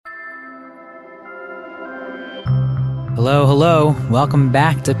Hello, hello. Welcome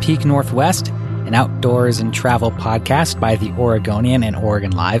back to Peak Northwest, an outdoors and travel podcast by The Oregonian and Oregon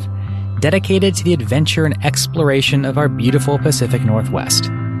Live, dedicated to the adventure and exploration of our beautiful Pacific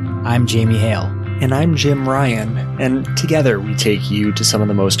Northwest. I'm Jamie Hale. And I'm Jim Ryan, and together we take you to some of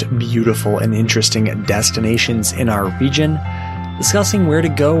the most beautiful and interesting destinations in our region, discussing where to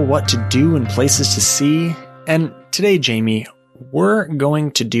go, what to do, and places to see. And today, Jamie, we're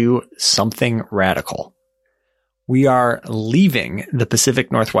going to do something radical. We are leaving the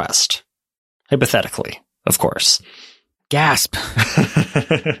Pacific Northwest. Hypothetically, of course. Gasp.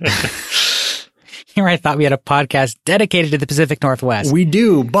 Here I thought we had a podcast dedicated to the Pacific Northwest. We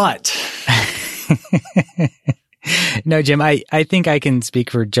do, but... No, Jim, I think I can speak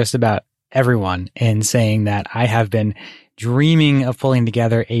for just about everyone in saying that I have been dreaming of pulling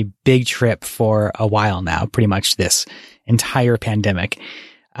together a big trip for a while now, pretty much this entire pandemic.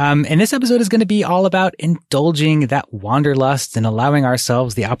 And this episode is going to be all about indulging that wanderlust and allowing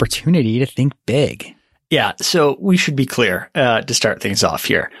ourselves the opportunity to think big. Yeah, so we should be clear to start things off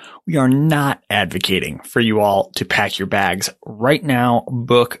here. We are not advocating for you all to pack your bags right now,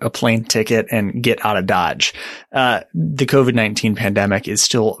 book a plane ticket, and get out of Dodge. The COVID-19 pandemic is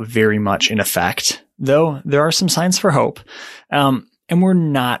still very much in effect, though there are some signs for hope. And we're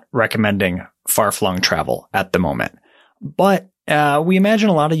not recommending far-flung travel at the moment. But we imagine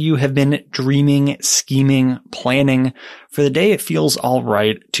a lot of you have been dreaming, scheming, planning for the day it feels all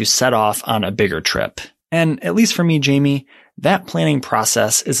right to set off on a bigger trip. And at least for me, Jamie, that planning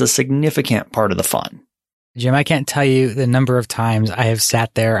process is a significant part of the fun. Jim, I can't tell you the number of times I have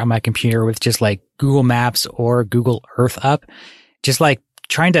sat there on my computer with just like Google Maps or Google Earth up, just like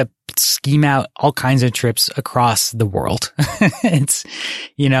trying to scheme out all kinds of trips across the world. It's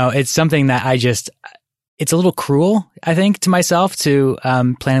something that it's a little cruel, I think, to myself to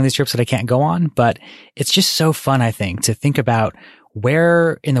planning these trips that I can't go on, but it's just so fun, I think, to think about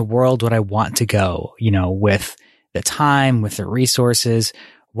where in the world would I want to go, with the time, with the resources.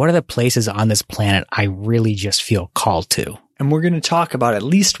 What are the places on this planet I really just feel called to? And we're going to talk about at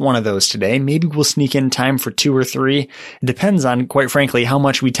least one of those today. Maybe we'll sneak in time for two or three. It depends on, quite frankly, how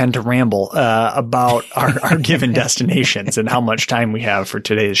much we tend to ramble about our given destinations and how much time we have for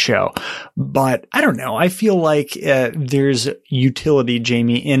today's show. But I don't know. I feel like there's utility,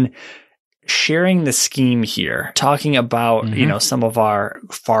 Jamie, in sharing the scheme here, talking about, some of our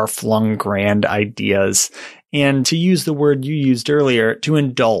far-flung grand ideas, and to use the word you used earlier, to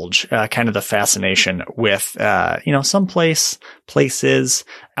indulge kind of the fascination with, some places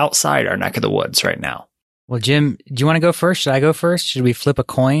outside our neck of the woods right now. Well, Jim, do you want to go first? Should I go first? Should we flip a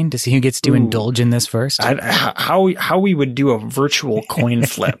coin to see who gets to indulge in this first? How we would do a virtual coin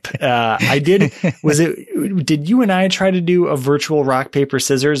flip. Did you and I try to do a virtual rock, paper,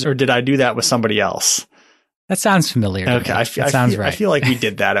 scissors, or did I do that with somebody else? That sounds familiar. Okay. I feel like we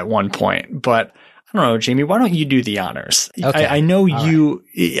did that at one point, but I don't know, Jamie, why don't you do the honors? Okay. I know you,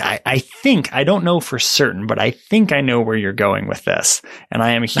 I think, I don't know for certain, but I think I know where you're going with this, and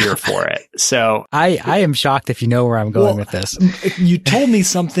I am here for it. So I am shocked if you know where I'm going with this. You told me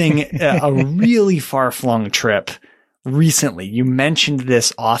something, a really far-flung trip recently. You mentioned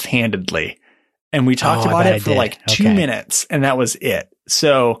this offhandedly, and we talked about it for like 2 minutes, and that was it.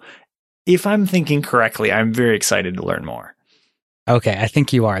 So if I'm thinking correctly, I'm very excited to learn more. Okay, I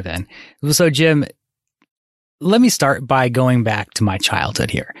think you are then. So, Jim, let me start by going back to my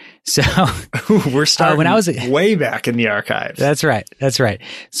childhood here. So we're starting when I was way back in the archives. That's right.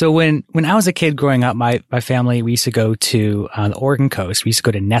 So when I was a kid growing up, my family, we used to go to the Oregon coast. We used to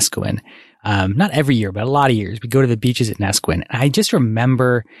go to Neskowin. Not every year, but a lot of years. We go to the beaches at Neskowin. I just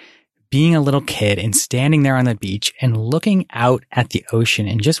remember being a little kid and standing there on the beach and looking out at the ocean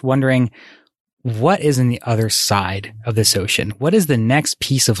and just wondering, what is in the other side of this ocean? What is the next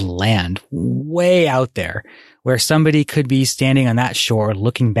piece of land way out there where somebody could be standing on that shore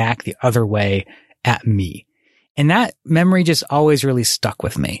looking back the other way at me? And that memory just always really stuck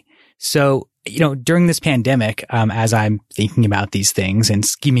with me. So, during this pandemic, as I'm thinking about these things and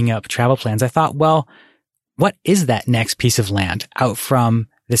scheming up travel plans, I thought, well, what is that next piece of land out from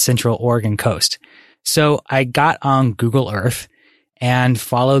the central Oregon coast? So I got on Google Earth and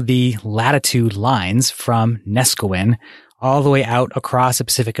followed the latitude lines from Neskowin all the way out across the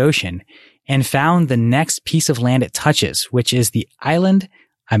Pacific Ocean and found the next piece of land it touches, which is the island.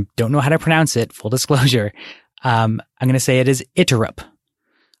 I don't know how to pronounce it, full disclosure. I'm going to say it is Iturup.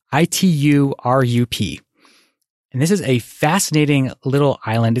 Iturup. And this is a fascinating little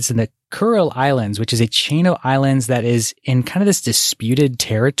island. It's in the Kuril Islands, which is a chain of islands that is in kind of this disputed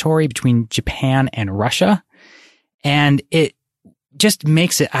territory between Japan and Russia. And it just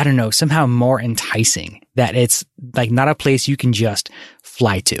makes it, I don't know, somehow more enticing that it's like not a place you can just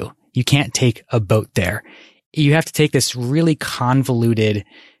fly to. You can't take a boat there. You have to take this really convoluted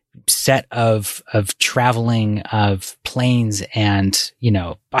set of traveling of planes and,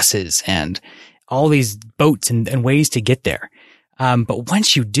 buses and all these boats and ways to get there. But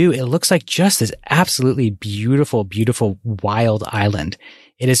once you do, it looks like just this absolutely beautiful, beautiful wild island.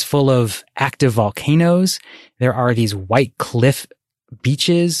 It is full of active volcanoes. There are these white cliff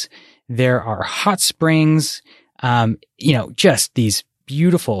beaches. There are hot springs, just these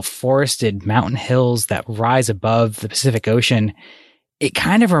beautiful forested mountain hills that rise above the Pacific Ocean. It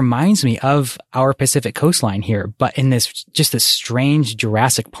kind of reminds me of our Pacific coastline here, but in this strange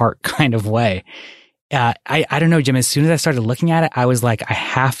Jurassic Park kind of way. I don't know, Jim, as soon as I started looking at it, I was like,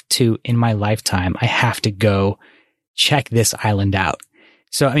 in my lifetime, I have to go check this island out.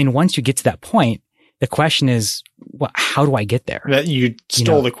 So, I mean, once you get to that point, the question is, how do I get there? You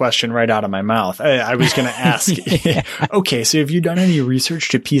stole the question right out of my mouth. I was going to ask, yeah. Okay, so have you done any research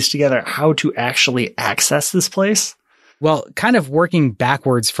to piece together how to actually access this place? Well, kind of working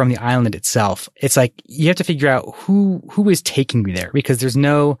backwards from the island itself, it's like you have to figure out who is taking you there, because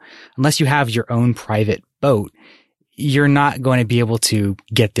unless you have your own private boat, you're not going to be able to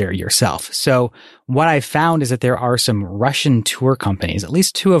get there yourself. So what I found is that there are some Russian tour companies, at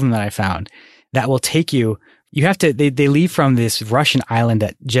least 2 of them that I found, that will take you. You have to, they leave from this Russian island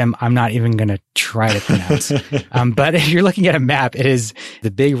that, Jim, I'm not even going to try to pronounce. But if you're looking at a map, it is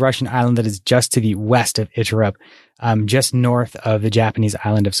the big Russian island that is just to the west of Iturup, just north of the Japanese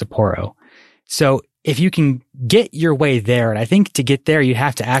island of Sapporo. So if you can get your way there, and I think to get there, you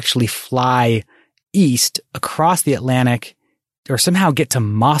have to actually fly east across the Atlantic or somehow get to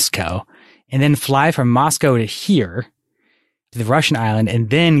Moscow and then fly from Moscow to here, to the Russian island, and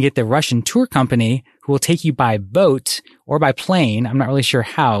then get the Russian tour company who will take you by boat or by plane, I'm not really sure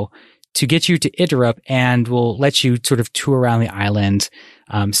how, to get you to Iturup and will let you sort of tour around the island,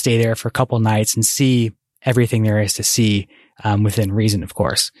 stay there for a couple nights and see everything there is to see, within reason, of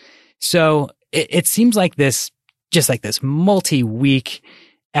course. So it seems like this multi-week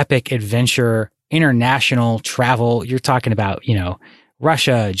epic adventure, international travel. You're talking about,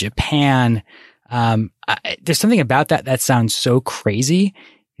 Russia, Japan. There's something about that sounds so crazy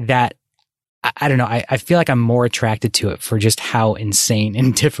that I don't know. I feel like I'm more attracted to it for just how insane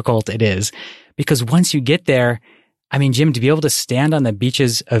and difficult it is, because once you get there, I mean, Jim, to be able to stand on the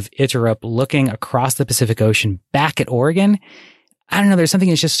beaches of Iturup looking across the Pacific Ocean back at Oregon, I don't know. There's something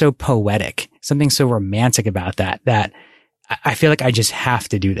that's just so poetic, something so romantic about that I feel like I just have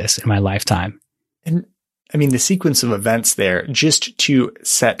to do this in my lifetime. And I mean, the sequence of events there, just to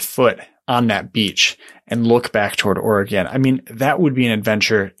set foot on that beach and look back toward Oregon, I mean, that would be an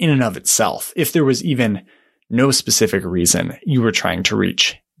adventure in and of itself, if there was even no specific reason you were trying to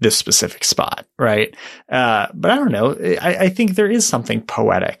reach this specific spot, right? But I don't know. I think there is something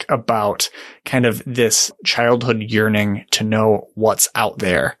poetic about kind of this childhood yearning to know what's out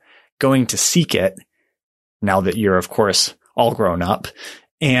there, going to seek it now that you're, of course, all grown up,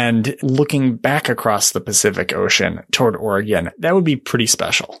 and looking back across the Pacific Ocean toward Oregon. That would be pretty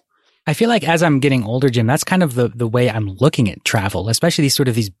special. I feel like as I'm getting older, Jim, that's kind of the way I'm looking at travel, especially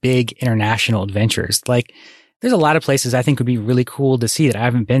these big international adventures. Like, there's a lot of places I think would be really cool to see that I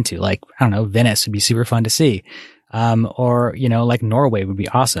haven't been to. Like, I don't know, Venice would be super fun to see. Or, like Norway would be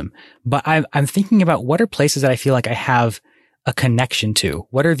awesome. But I'm thinking about what are places that I feel like I have a connection to.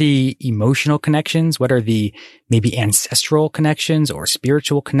 What are the emotional connections? What are the maybe ancestral connections or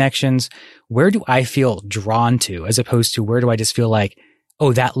spiritual connections? Where do I feel drawn to, as opposed to where do I just feel like,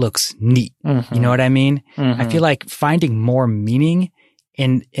 oh, that looks neat. Mm-hmm. You know what I mean? Mm-hmm. I feel like finding more meaning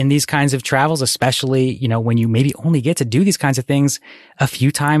in these kinds of travels, especially, when you maybe only get to do these kinds of things a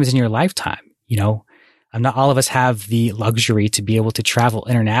few times in your lifetime. Not all of us have the luxury to be able to travel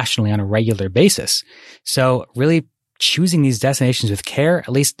internationally on a regular basis. So really choosing these destinations with care, at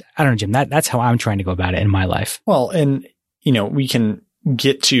least, I don't know, Jim, that's how I'm trying to go about it in my life. Well, and, we can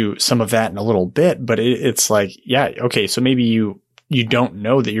get to some of that in a little bit, but it's like, yeah, okay, so maybe you don't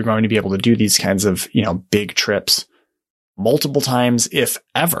know that you're going to be able to do these kinds of, big trips multiple times, if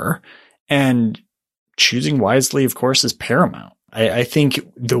ever. And choosing wisely, of course, is paramount. I think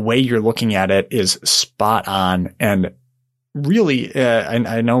the way you're looking at it is spot on. And really,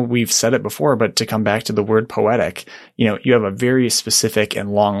 I know we've said it before, but to come back to the word poetic, you have a very specific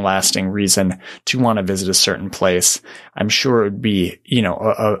and long lasting reason to want to visit a certain place. I'm sure it would be,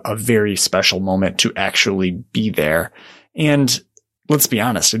 a very special moment to actually be there. And let's be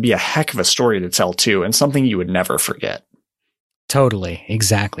honest, it'd be a heck of a story to tell too, and something you would never forget. Totally.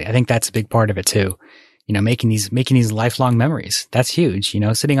 Exactly. I think that's a big part of it too. making these lifelong memories. That's huge.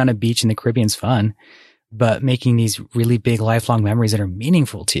 Sitting on a beach in the Caribbean's fun, but making these really big lifelong memories that are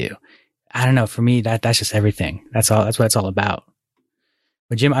meaningful to you. I don't know. For me, that's just everything. That's what it's all about.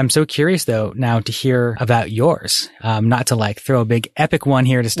 But Jim, I'm so curious though now to hear about yours. Not to like throw a big epic one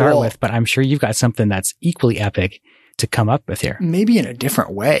here to start with, but I'm sure you've got something that's equally epic to come up with here. Maybe in a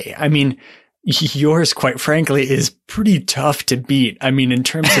different way. I mean, yours, quite frankly, is pretty tough to beat. I mean, in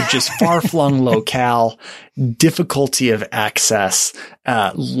terms of just far-flung locale, difficulty of access,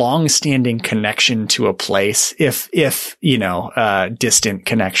 long-standing connection to a place, if distant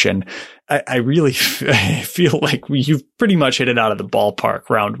connection. I really feel like you've pretty much hit it out of the ballpark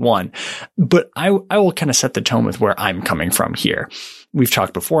round one, but I will kind of set the tone with where I'm coming from here. We've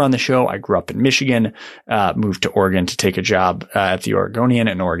talked before on the show. I grew up in Michigan, moved to Oregon to take a job at the Oregonian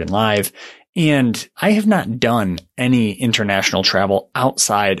and Oregon Live. And I have not done any international travel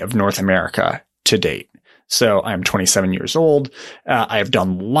outside of North America to date. So I'm 27 years old. I have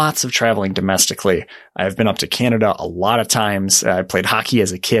done lots of traveling domestically. I've been up to Canada a lot of times. I played hockey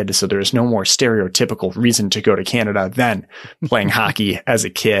as a kid, so there's no more stereotypical reason to go to Canada than playing hockey as a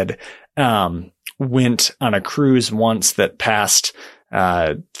kid. Went on a cruise once that passed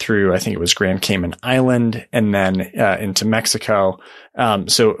through, I think it was Grand Cayman Island, and then into Mexico.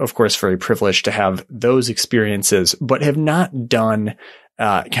 So of course, very privileged to have those experiences, but have not done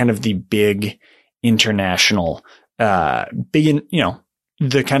kind of the big international, the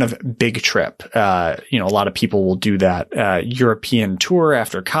kind of big trip. A lot of people will do that European tour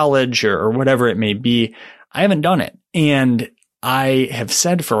after college or whatever it may be. I haven't done it. And I have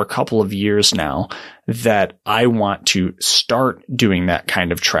said for a couple of years now that I want to start doing that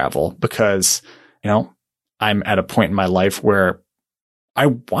kind of travel because, I'm at a point in my life where I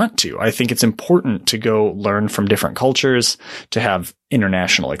want to. I think it's important to go learn from different cultures, to have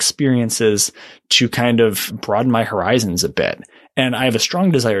international experiences, to kind of broaden my horizons a bit. And I have a strong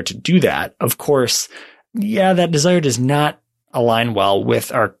desire to do that. Of course, that desire does not align well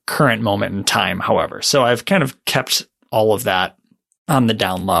with our current moment in time, however. So I've kind of kept all of that on the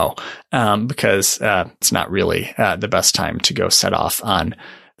down low because it's not really the best time to go set off on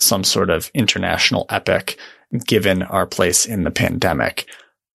some sort of international epic given our place in the pandemic.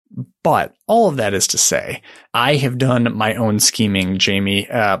 But all of that is to say, I have done my own scheming, Jamie,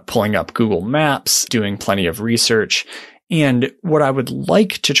 pulling up Google Maps, doing plenty of research. And what I would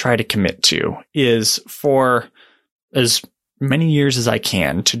like to try to commit to is for as many years as I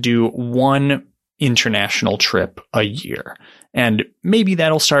can to do one international trip a year. And maybe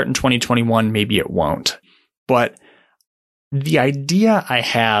that'll start in 2021, maybe it won't. But the idea I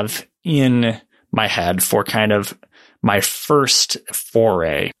have in my head for kind of my first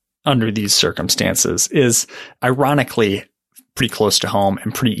foray under these circumstances is ironically pretty close to home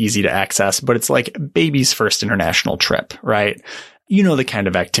and pretty easy to access, but it's like baby's first international trip, right? The kind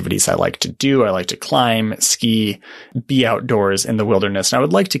of activities I like to do. I like to climb, ski, be outdoors in the wilderness. And I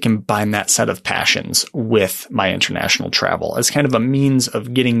would like to combine that set of passions with my international travel as kind of a means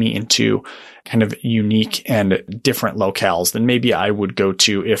of getting me into kind of unique and different locales than maybe I would go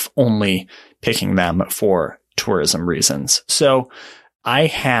to if only picking them for tourism reasons. So I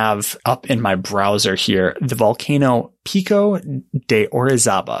have up in my browser here the volcano Pico de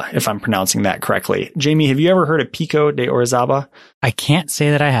Orizaba, if I'm pronouncing that correctly. Jamie, have you ever heard of Pico de Orizaba? I can't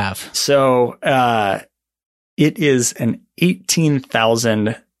say that I have. So it is an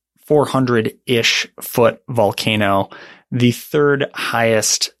 18,400-ish foot volcano, the third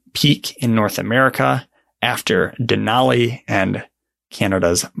highest peak in North America after Denali and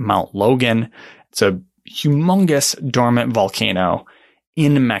Canada's Mount Logan. It's a humongous dormant volcano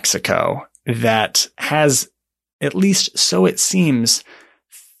in Mexico that has, at least so it seems,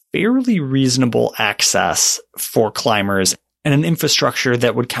 fairly reasonable access for climbers and an infrastructure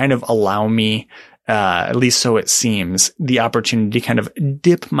that would kind of allow me, at least so it seems, the opportunity to kind of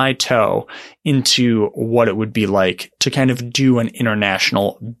dip my toe into what it would be like to kind of do an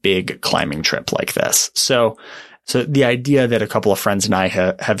international big climbing trip like this. So the idea that a couple of friends and I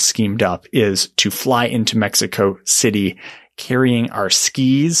have schemed up is to fly into Mexico City carrying our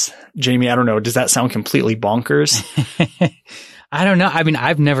skis. Jamie, I don't know. Does that sound completely bonkers? I don't know. I mean,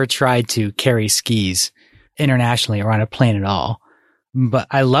 I've never tried to carry skis internationally or on a plane at all, but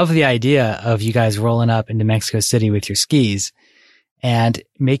I love the idea of you guys rolling up into Mexico City with your skis and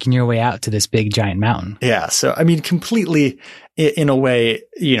making your way out to this big giant mountain. Yeah. So, I mean, completely in a way,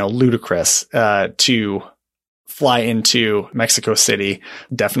 ludicrous, to fly into Mexico City,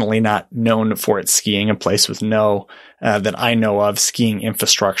 definitely not known for its skiing, a place with no, that I know of, skiing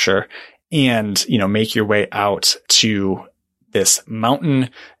infrastructure, and, make your way out to this mountain,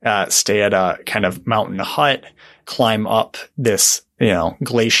 stay at a kind of mountain hut, climb up this,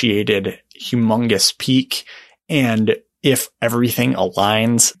 glaciated, humongous peak. And if everything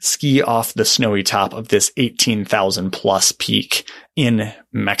aligns, ski off the snowy top of this 18,000 plus peak in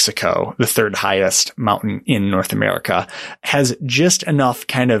Mexico, the third highest mountain in North America, has just enough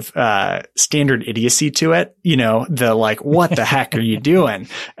kind of standard idiocy to it. The like, what the heck are you doing?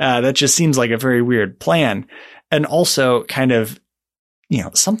 That just seems like a very weird plan. And also kind of,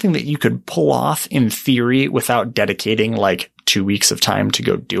 something that you could pull off in theory without dedicating like 2 weeks of time to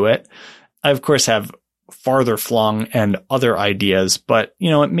go do it. I, of course, have farther flung and other ideas, but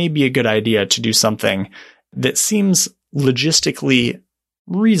it may be a good idea to do something that seems logistically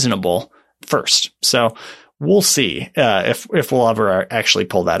reasonable first. So we'll see if we'll ever actually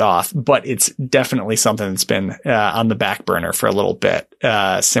pull that off, but it's definitely something that's been on the back burner for a little bit,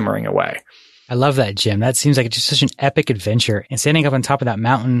 simmering away. I love that, Jim. That seems like just such an epic adventure. And standing up on top of that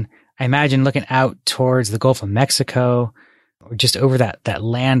mountain, I imagine looking out towards the Gulf of Mexico, or just over that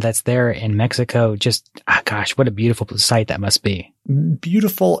land that's there in Mexico. Just, gosh, what a beautiful sight that must be.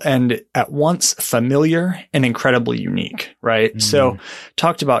 Beautiful and at once familiar and incredibly unique, right? Mm. So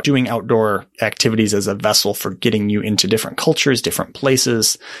talked about doing outdoor activities as a vessel for getting you into different cultures, different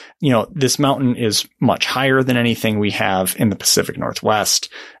places. This mountain is much higher than anything we have in the Pacific Northwest.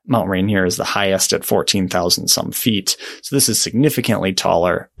 Mount Rainier is the highest at 14,000 some feet. So this is significantly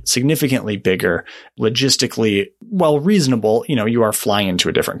taller, significantly bigger, logistically, reasonable. You are flying into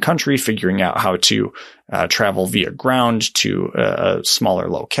a different country, figuring out how to travel via ground to a smaller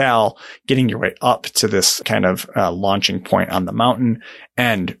locale, getting your way up to this kind of launching point on the mountain,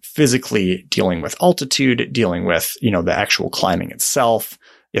 and physically dealing with altitude, dealing with, the actual climbing itself.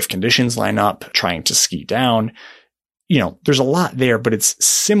 If conditions line up, trying to ski down, there's a lot there, but it's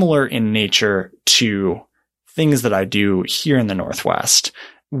similar in nature to things that I do here in the Northwest,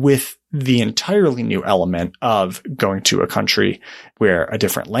 with the entirely new element of going to a country where a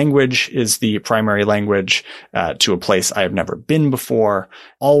different language is the primary language, to a place I have never been before,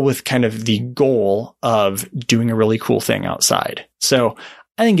 all with kind of the goal of doing a really cool thing outside. So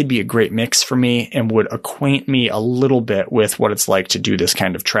I think it'd be a great mix for me and would acquaint me a little bit with what it's like to do this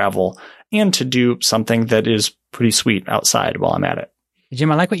kind of travel and to do something that is pretty sweet outside while I'm at it.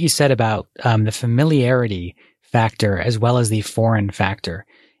 Jim, I like what you said about the familiarity factor as well as the foreign factor.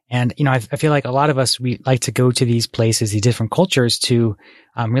 And, I feel like a lot of us, we like to go to these places, these different cultures to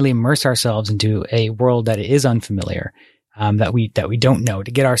really immerse ourselves into a world that is unfamiliar, that we don't know,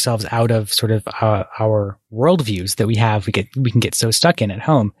 to get ourselves out of sort of our worldviews that we have. We can get so stuck in at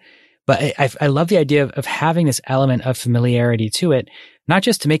home. But I love the idea of having this element of familiarity to it, not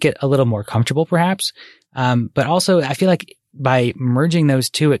just to make it a little more comfortable, perhaps, but also I feel like by merging those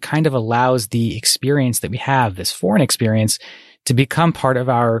two, it kind of allows the experience that we have, this foreign experience, to become part of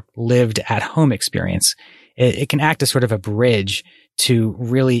our lived at home experience. It can act as sort of a bridge to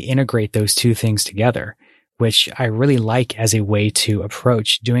really integrate those two things together, which I really like as a way to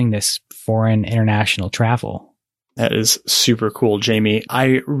approach doing this foreign international travel. That is super cool, Jamie.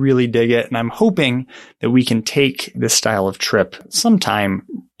 I really dig it. And I'm hoping that we can take this style of trip sometime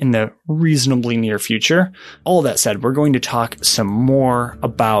in the reasonably near future. All that said, we're going to talk some more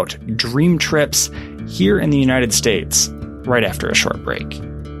about dream trips here in the United States right after a short break.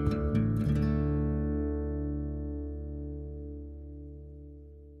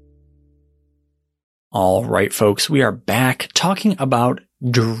 All right, folks, we are back talking about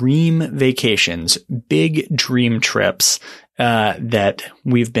dream vacations, big dream trips that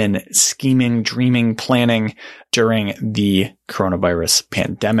we've been scheming, dreaming, planning during the coronavirus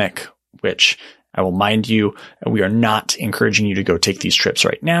pandemic, which I will mind you, we are not encouraging you to go take these trips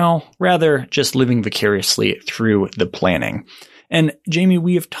right now, rather just living vicariously through the planning. And Jamie,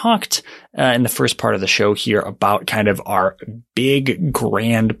 we have talked in the first part of the show here about kind of our big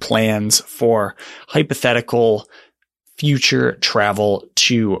grand plans for hypothetical future travel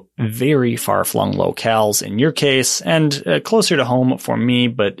to very far-flung locales in your case, and closer to home for me,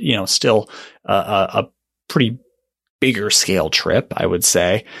 but still a pretty bigger scale trip, I would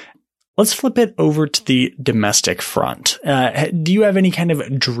say. Let's flip it over to the domestic front. Do you have any kind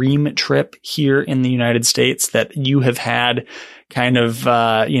of dream trip here in the United States that you have had kind of,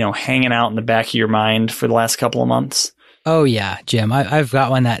 hanging out in the back of your mind for the last couple of months? Oh yeah, Jim, I've got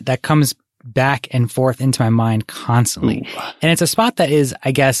one that comes back and forth into my mind constantly. Ooh. And it's a spot that is,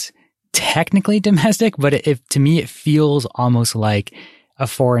 I guess, technically domestic, but to me, it feels almost like a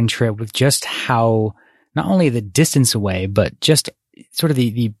foreign trip with just how, not only the distance away, but just sort of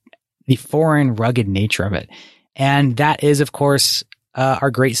the foreign rugged nature of it. And that is, of course,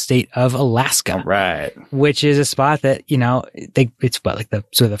 our great state of Alaska. All right. Which is a spot that, it's what, like the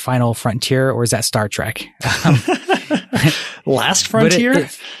sort of the final frontier, or is that Star Trek? Last frontier?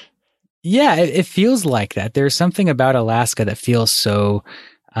 It feels like that. There's something about Alaska that feels so,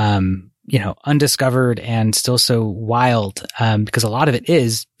 undiscovered and still so wild, because a lot of it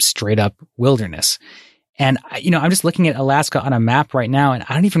is straight up wilderness. And, I'm just looking at Alaska on a map right now, and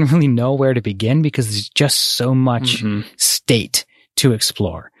I don't even really know where to begin because there's just so much state to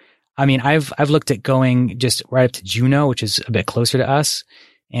explore. I mean, I've looked at going just right up to Juneau, which is a bit closer to us,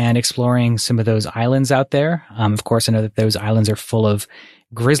 and exploring some of those islands out there. Of course, I know that those islands are full of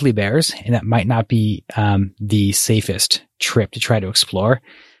grizzly bears, and that might not be the safest trip to try to explore.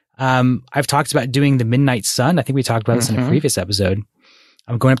 I've talked about doing the Midnight Sun. I think we talked about this in a previous episode.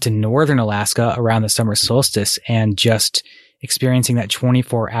 I'm going up to northern Alaska around the summer solstice and just experiencing that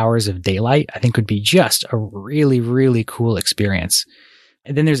 24 hours of daylight, I think would be just a really, really cool experience.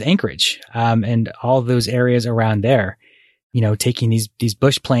 And then there's Anchorage, and all those areas around there, taking these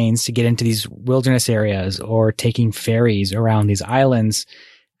bush planes to get into these wilderness areas or taking ferries around these islands.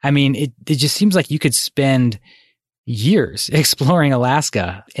 I mean, it just seems like you could spend years exploring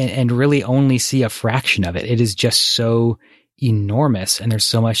Alaska and really only see a fraction of it. It is just so enormous and there's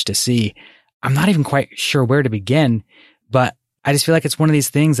so much to see. I'm not even quite sure where to begin, but I just feel like it's one of these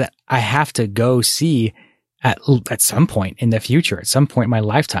things that I have to go see at some point in the future, at some point in my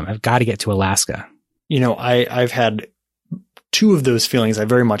lifetime. I've got to get to Alaska. I've had two of those feelings I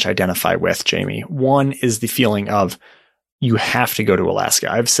very much identify with, Jamie. One is the feeling of you have to go to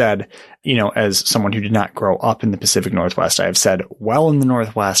Alaska. I've said, as someone who did not grow up in the Pacific Northwest, I have said, well, in the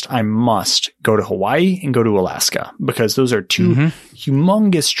Northwest, I must go to Hawaii and go to Alaska because those are two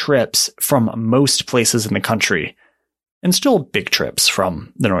humongous trips from most places in the country and still big trips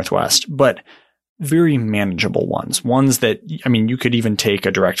from the Northwest, but very manageable ones that, you could even take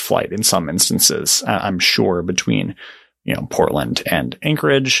a direct flight in some instances, I'm sure, between, Portland and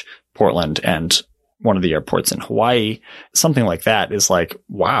Anchorage, Portland and one of the airports in Hawaii, something like that is like,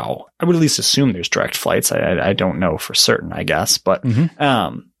 wow. I would at least assume there's direct flights. I don't know for certain, I guess, but,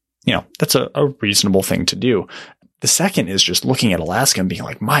 that's a reasonable thing to do. The second is just looking at Alaska and being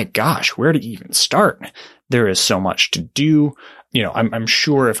like, my gosh, where to even start? There is so much to do. I'm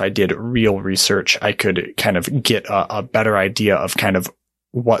sure if I did real research, I could kind of get a better idea of kind of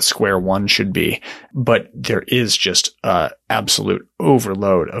what square one should be, but there is just absolute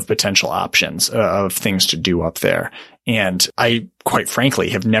overload of potential options of things to do up there. And I, quite frankly,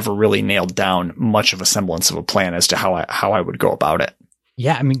 have never really nailed down much of a semblance of a plan as to how I would go about it.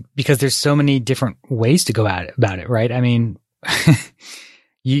 Yeah, because there's so many different ways to go about it, right?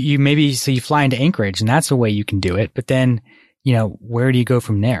 you fly into Anchorage and that's a way you can do it, but then where do you go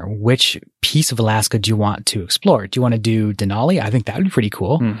from there? Which piece of Alaska do you want to explore? Do you want to do Denali? I think that would be pretty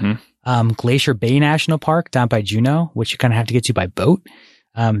cool. Glacier Bay National Park down by Juneau, which you kind of have to get to by boat.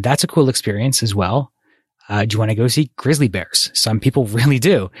 That's a cool experience as well. Do you want to go see grizzly bears? Some people really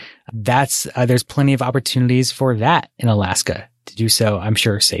do. There's plenty of opportunities for that in Alaska to do so, I'm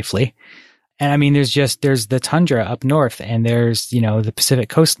sure, safely. And there's the tundra up north and there's, the Pacific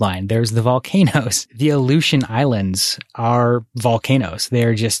coastline. There's the volcanoes. The Aleutian Islands are volcanoes.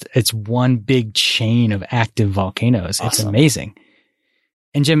 It's one big chain of active volcanoes. Awesome. It's amazing.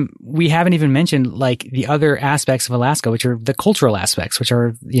 And Jim, we haven't even mentioned like the other aspects of Alaska, which are the cultural aspects, which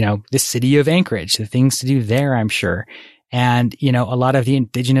are, the city of Anchorage, the things to do there, I'm sure. And, a lot of the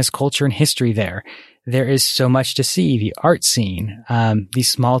indigenous culture and history there. There is so much to see, the art scene,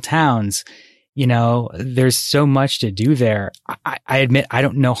 these small towns. There's so much to do there. I admit I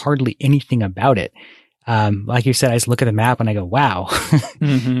don't know hardly anything about it. Like you said, I just look at the map and I go, wow,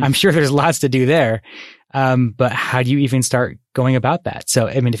 I'm sure there's lots to do there. But how do you even start going about that? So,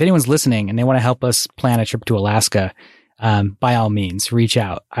 if anyone's listening and they want to help us plan a trip to Alaska, by all means, reach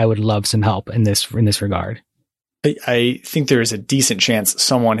out. I would love some help in this regard. I think there is a decent chance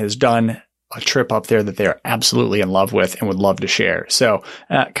someone has done a trip up there that they're absolutely in love with and would love to share. So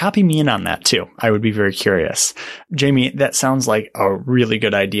copy me in on that too. I would be very curious. Jamie, that sounds like a really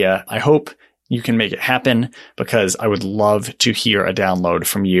good idea. I hope you can make it happen because I would love to hear a download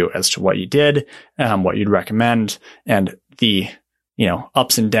from you as to what you did, what you'd recommend, and the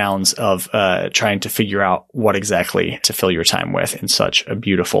ups and downs of trying to figure out what exactly to fill your time with in such a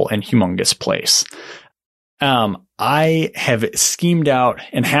beautiful and humongous place. I have schemed out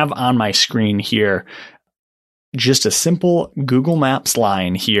and have on my screen here just a simple Google Maps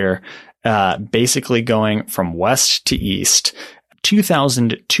line here, basically going from west to east,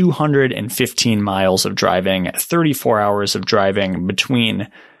 2,215 miles of driving, 34 hours of driving between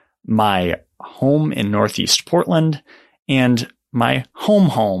my home in Northeast Portland and my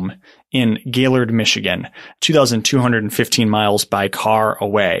home in Gaylord, Michigan, 2,215 miles by car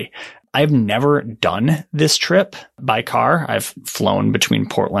away. I've never done this trip by car. I've flown between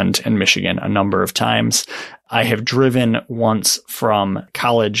Portland and Michigan a number of times. I have driven once from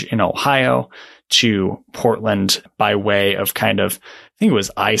college in Ohio to Portland by way of I think it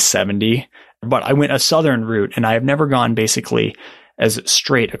was I-70, but I went a southern route, and I have never gone basically as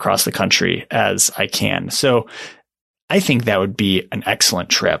straight across the country as I can. So I think that would be an excellent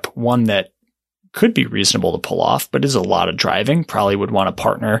trip, one that could be reasonable to pull off, but is a lot of driving. Probably would want a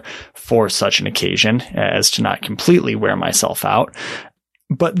partner for such an occasion as to not completely wear myself out.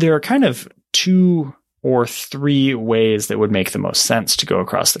 But there are kind of 2 or 3 ways that would make the most sense to go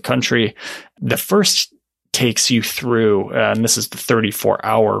across the country. The first takes you through, and this is the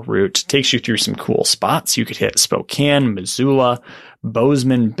 34-hour route, takes you through some cool spots. You could hit Spokane, Missoula,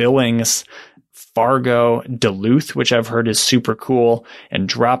 Bozeman, Billings, Fargo, Duluth, which I've heard is super cool, and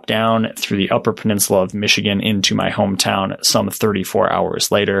drop down through the Upper Peninsula of Michigan into my hometown some 34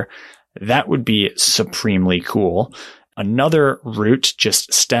 hours later. That would be supremely cool. Another route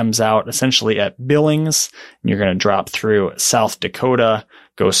just stems out essentially at Billings, and you're going to drop through South Dakota,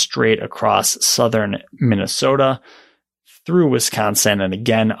 go straight across southern Minnesota, through Wisconsin, and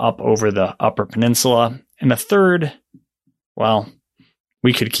again up over the Upper Peninsula. And the third, well,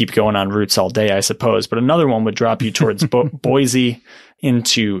 we could keep going on routes all day, I suppose, but another one would drop you towards Boise,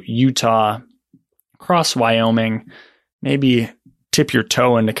 into Utah, across Wyoming, maybe tip your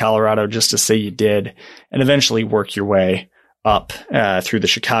toe into Colorado just to say you did, and eventually work your way up through the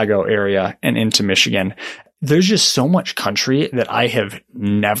Chicago area and into Michigan. There's just so much country that I have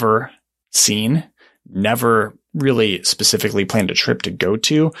never seen, never really specifically planned a trip to go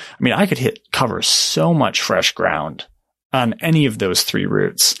to. I mean, I could cover so much fresh ground on any of those 3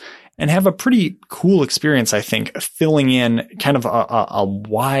 routes and have a pretty cool experience, I think, filling in kind of a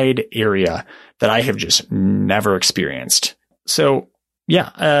wide area that I have just never experienced. So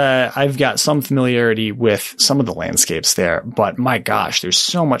yeah, I've got some familiarity with some of the landscapes there, but my gosh, there's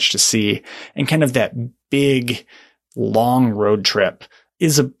so much to see, and kind of that big, long road trip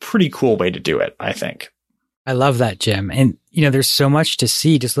is a pretty cool way to do it, I think. I love that, Jim. And, there's so much to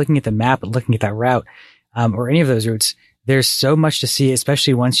see just looking at the map and looking at that route, or any of those routes. There's so much to see,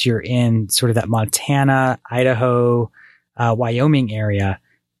 especially once you're in sort of that Montana, Idaho, Wyoming area,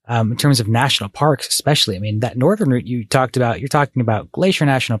 in terms of national parks, especially. I mean, that northern route you talked about, you're talking about Glacier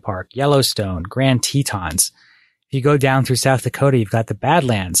National Park, Yellowstone, Grand Tetons. If you go down through South Dakota, you've got the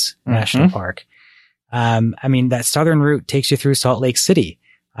Badlands National Park. I mean, that southern route takes you through Salt Lake City,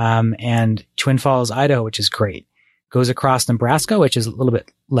 and Twin Falls, Idaho, which is great. Goes across Nebraska, which is a little bit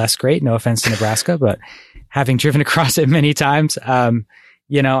less great. No offense to Nebraska, but having driven across it many times, I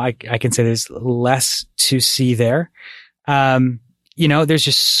can say there's less to see there. There's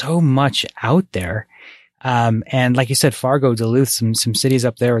just so much out there. And like you said, Fargo, Duluth, some cities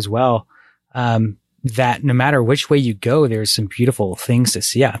up there as well, that no matter which way you go, there's some beautiful things to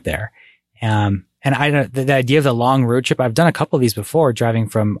see out there. And I know the idea of the long road trip, I've done a couple of these before, driving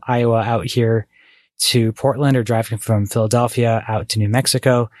from Iowa out here to Portland, or driving from Philadelphia out to New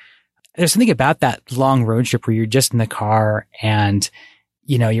Mexico. There's something about that long road trip where you're just in the car and,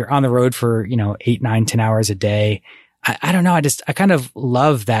 you're on the road for, 8, 9, 10 hours a day. I don't know. I kind of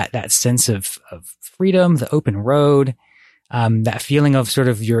love that sense of freedom, the open road, that feeling of sort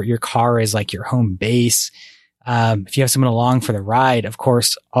of your car is like your home base. If you have someone along for the ride, of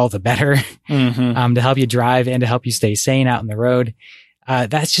course, all the better, to help you drive and to help you stay sane out on the road.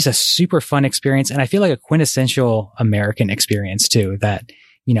 That's just a super fun experience. And I feel like a quintessential American experience too, that,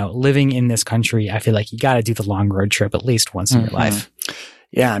 living in this country, I feel like you got to do the long road trip at least once in your life.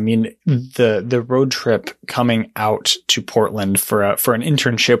 Yeah, I mean, the road trip coming out to Portland for an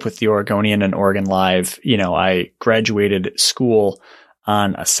internship with the Oregonian and Oregon Live, I graduated school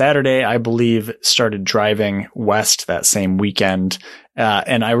on a Saturday, I believe, started driving west that same weekend.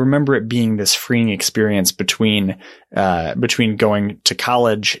 And I remember it being this freeing experience between going to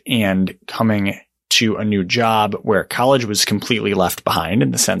college and coming to a new job, where college was completely left behind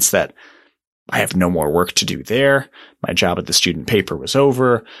in the sense that I have no more work to do there. My job at the student paper was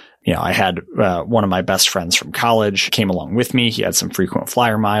over. I had one of my best friends from college came along with me. He had some frequent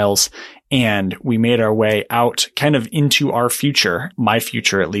flyer miles, and we made our way out kind of into our future, my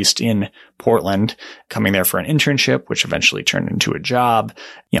future, at least in Portland, coming there for an internship, which eventually turned into a job.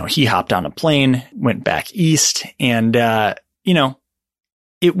 He hopped on a plane, went back east, and,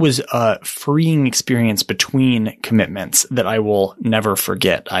 it was a freeing experience between commitments that I will never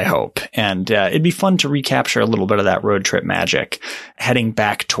forget, I hope. And it'd be fun to recapture a little bit of that road trip magic heading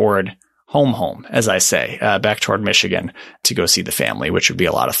back toward home, as I say, back toward Michigan to go see the family, which would be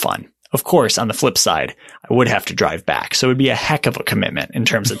a lot of fun. Of course, on the flip side, I would have to drive back. So it would be a heck of a commitment in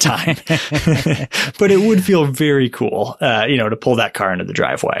terms of time, but it would feel very cool, to pull that car into the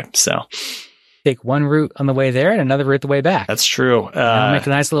driveway. So take one route on the way there and another route the way back. That's true. Make a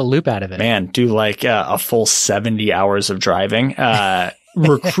nice little loop out of it. Man, do like a full 70 hours of driving.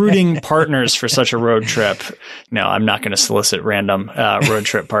 Recruiting partners for such a road trip. No, I'm not going to solicit random road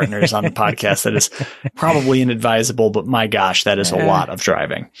trip partners on the podcast. That is probably inadvisable, but my gosh, that is a lot of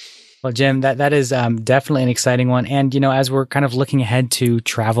driving. Well, Jim, that is definitely an exciting one. And, as we're kind of looking ahead to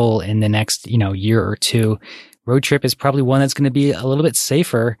travel in the next, year or two, road trip is probably one that's going to be a little bit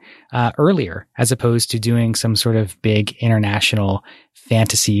safer earlier, as opposed to doing some sort of big international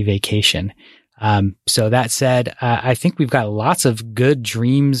fantasy vacation. So that said, I think we've got lots of good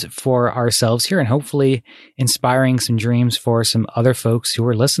dreams for ourselves here and hopefully inspiring some dreams for some other folks who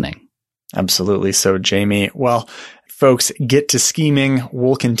are listening. Absolutely. So, Jamie, well, folks, get to scheming.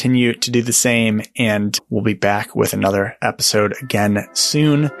 We'll continue to do the same, and we'll be back with another episode again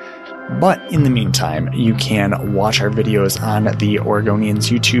soon. But in the meantime, you can watch our videos on the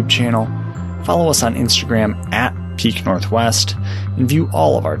Oregonians YouTube channel, follow us on Instagram at Peak Northwest, and view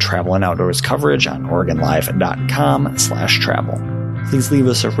all of our travel and outdoors coverage on OregonLive.com/travel. Please leave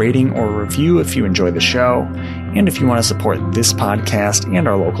us a rating or review if you enjoy the show. And if you want to support this podcast and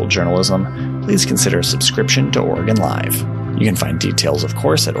our local journalism, please consider a subscription to Oregon Live. You can find details, of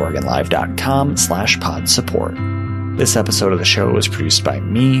course, at OregonLive.com/pod support. This episode of the show was produced by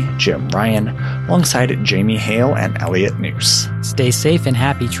me, Jim Ryan, alongside Jamie Hale and Elliot Noose. Stay safe and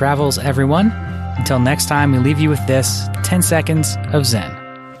happy travels, everyone. Until next time, we leave you with this 10 seconds of Zen.